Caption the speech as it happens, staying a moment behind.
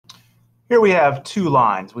Here we have two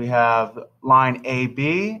lines. We have line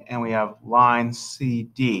AB and we have line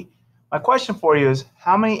CD. My question for you is,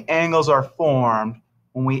 how many angles are formed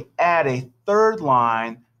when we add a third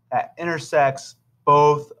line that intersects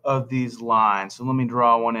both of these lines? So let me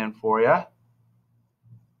draw one in for you. All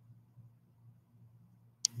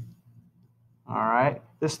right.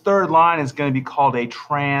 This third line is going to be called a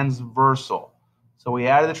transversal. So we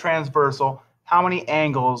added the transversal. How many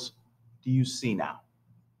angles do you see now?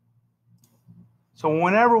 So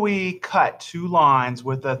whenever we cut two lines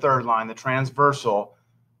with the third line, the transversal,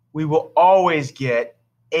 we will always get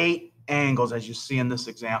 8 angles, as you see in this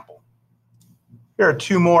example. Here are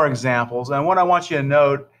two more examples, and what I want you to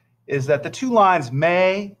note is that the two lines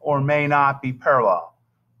may or may not be parallel.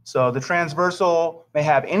 So the transversal may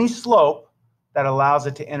have any slope that allows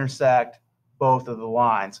it to intersect both of the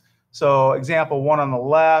lines. So example 1 on the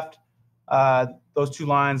left, those two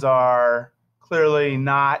lines are clearly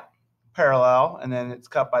not parallel, and then it's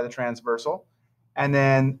cut by the transversal. And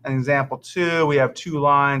then in example 2, we have two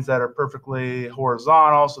lines that are perfectly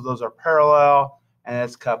horizontal, so those are parallel, and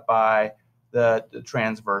it's cut by the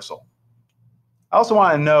transversal. I also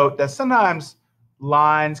want to note that sometimes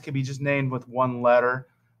lines can be just named with one letter.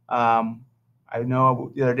 I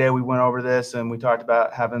know the other day we went over this and we talked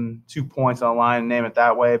about having 2 points on a line and name it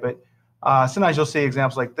that way, but sometimes you'll see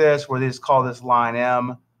examples like this where they just call this line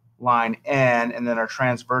M, line N, and then our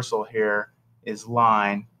transversal here is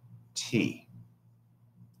line T.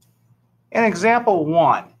 In example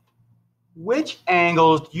 1, which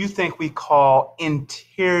angles do you think we call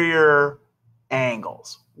interior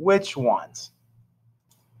angles? Which ones?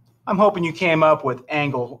 I'm hoping you came up with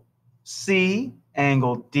angle C,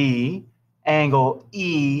 angle D, angle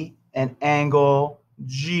E, and angle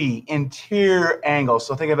G, interior angles.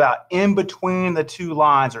 So think about in between the two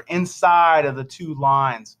lines or inside of the two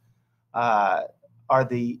lines are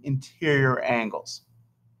the interior angles.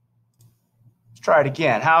 Let's try it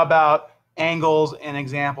again. How about angles in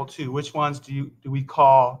example 2? Which ones do we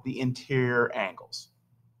call the interior angles?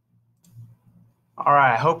 All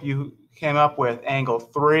right, I hope you came up with angle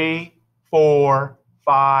 3, 4,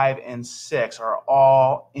 5, and 6 are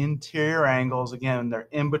all interior angles. Again, they're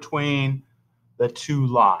in between the two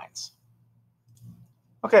lines.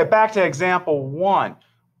 Okay, back to example 1.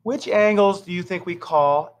 Which angles do you think we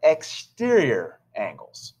call exterior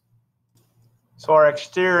angles? So our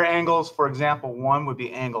exterior angles for example 1 would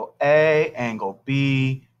be angle A, angle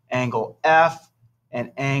B, angle F,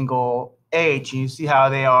 and angle H. And you see how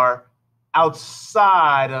they are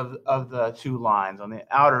outside of the two lines, on the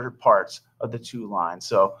outer parts of the two lines.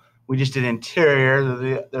 So we just did interior.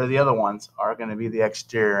 They're the other ones are going to be the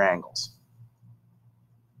exterior angles.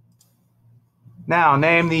 Now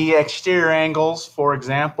name the exterior angles for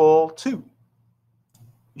example 2.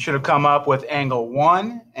 You should have come up with angle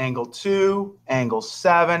 1, angle 2, angle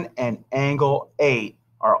 7, and angle 8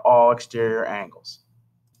 are all exterior angles.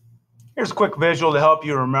 Here's a quick visual to help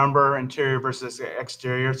you remember interior versus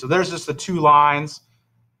exterior. So there's just the two lines,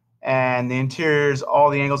 and the interiors, all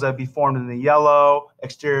the angles that would be formed in the yellow,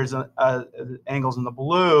 exteriors angles in the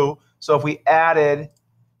blue. So if we added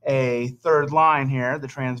a third line here, the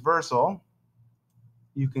transversal,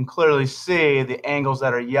 you can clearly see the angles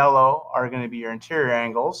that are yellow are going to be your interior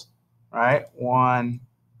angles, right? 1,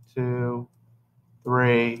 2,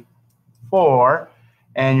 3, 4.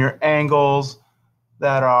 And your angles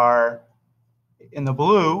that are in the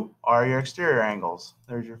blue are your exterior angles.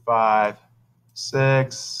 There's your 5,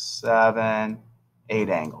 6, 7, 8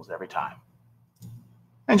 angles every time.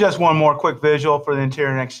 And just one more quick visual for the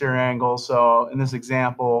interior and exterior angles. So in this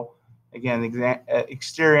example, again, the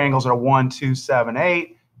exterior angles are 1, 2, 7,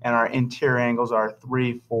 8, and our interior angles are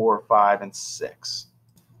 3, 4, 5, and 6.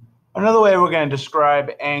 Another way we're going to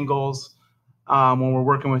describe angles when we're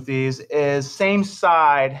working with these is same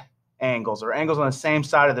side angles, or angles on the same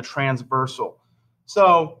side of the transversal.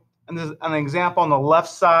 So on the example on the left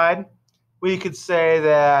side, we could say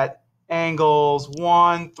that angles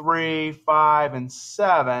 1, 3, 5, and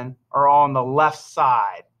 7 are all on the left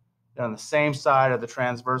side. They're on the same side of the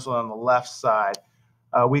transversal on the left side.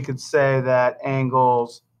 We could say that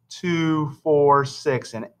angles 2, 4,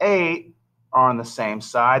 6, and 8 are on the same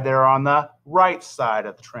side. They're on the right side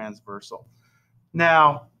of the transversal.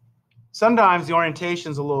 Now, sometimes the orientation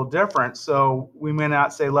is a little different, so we may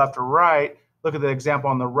not say left or right. Look at the example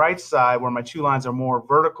on the right side where my two lines are more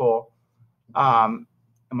vertical, and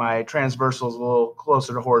my transversal is a little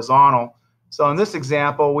closer to horizontal. So in this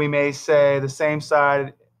example, we may say the same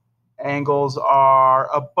side angles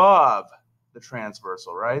are above the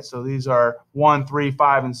transversal, right? So these are 1, 3,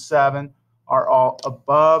 5, and 7 are all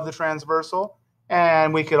above the transversal.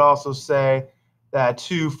 And we could also say that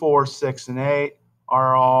 2, 4, 6, and 8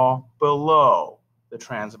 are all below the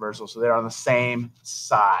transversal, so they're on the same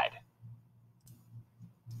side.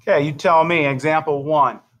 Okay, you tell me, example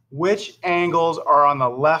 1, which angles are on the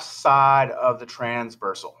left side of the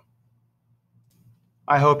transversal?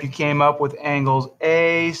 I hope you came up with angles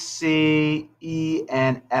A, C, E,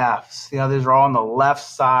 and F. See how these are all on the left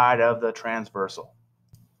side of the transversal.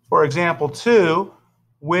 For example 2,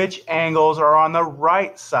 which angles are on the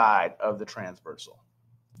right side of the transversal?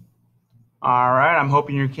 All right, I'm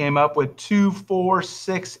hoping you came up with 2, 4,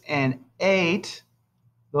 6, and 8.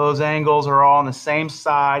 Those angles are all on the same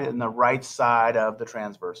side and the right side of the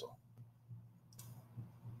transversal.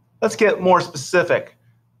 Let's get more specific.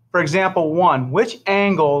 For example 1, which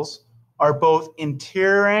angles are both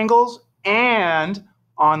interior angles and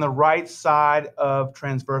on the right side of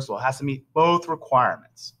transversal? It has to meet both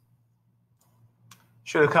requirements.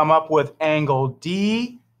 Should have come up with angle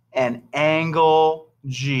D and angle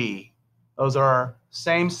G. Those are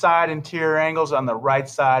same side interior angles on the right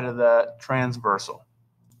side of the transversal.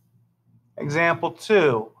 Example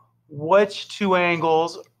 2, which two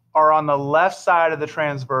angles are on the left side of the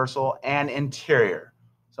transversal and interior?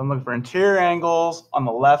 So I'm looking for interior angles on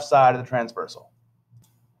the left side of the transversal.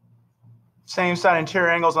 Same side interior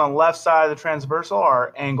angles on the left side of the transversal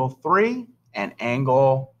are angle 3 and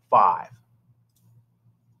angle 5.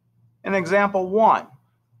 In example 1,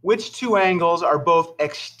 which two angles are both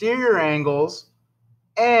exterior angles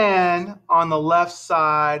and on the left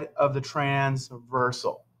side of the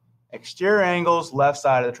transversal? Exterior angles, left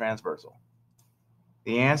side of the transversal.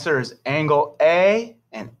 The answer is angle A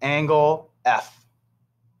and angle F.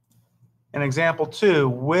 In example 2,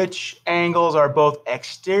 which angles are both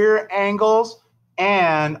exterior angles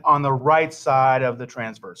and on the right side of the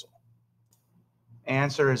transversal?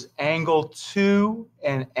 Answer is angle 2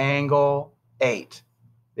 and angle 8.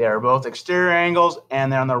 They are both exterior angles and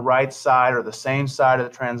they're on the right side or the same side of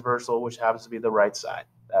the transversal, which happens to be the right side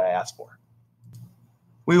that I asked for.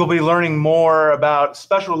 We will be learning more about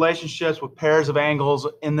special relationships with pairs of angles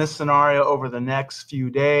in this scenario over the next few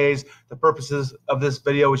days. The purposes of this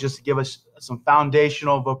video was just to give us some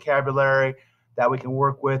foundational vocabulary that we can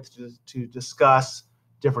work with to discuss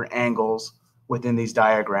different angles within these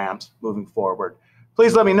diagrams moving forward.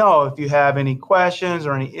 Please let me know if you have any questions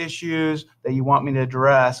or any issues that you want me to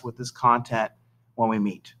address with this content when we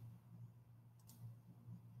meet.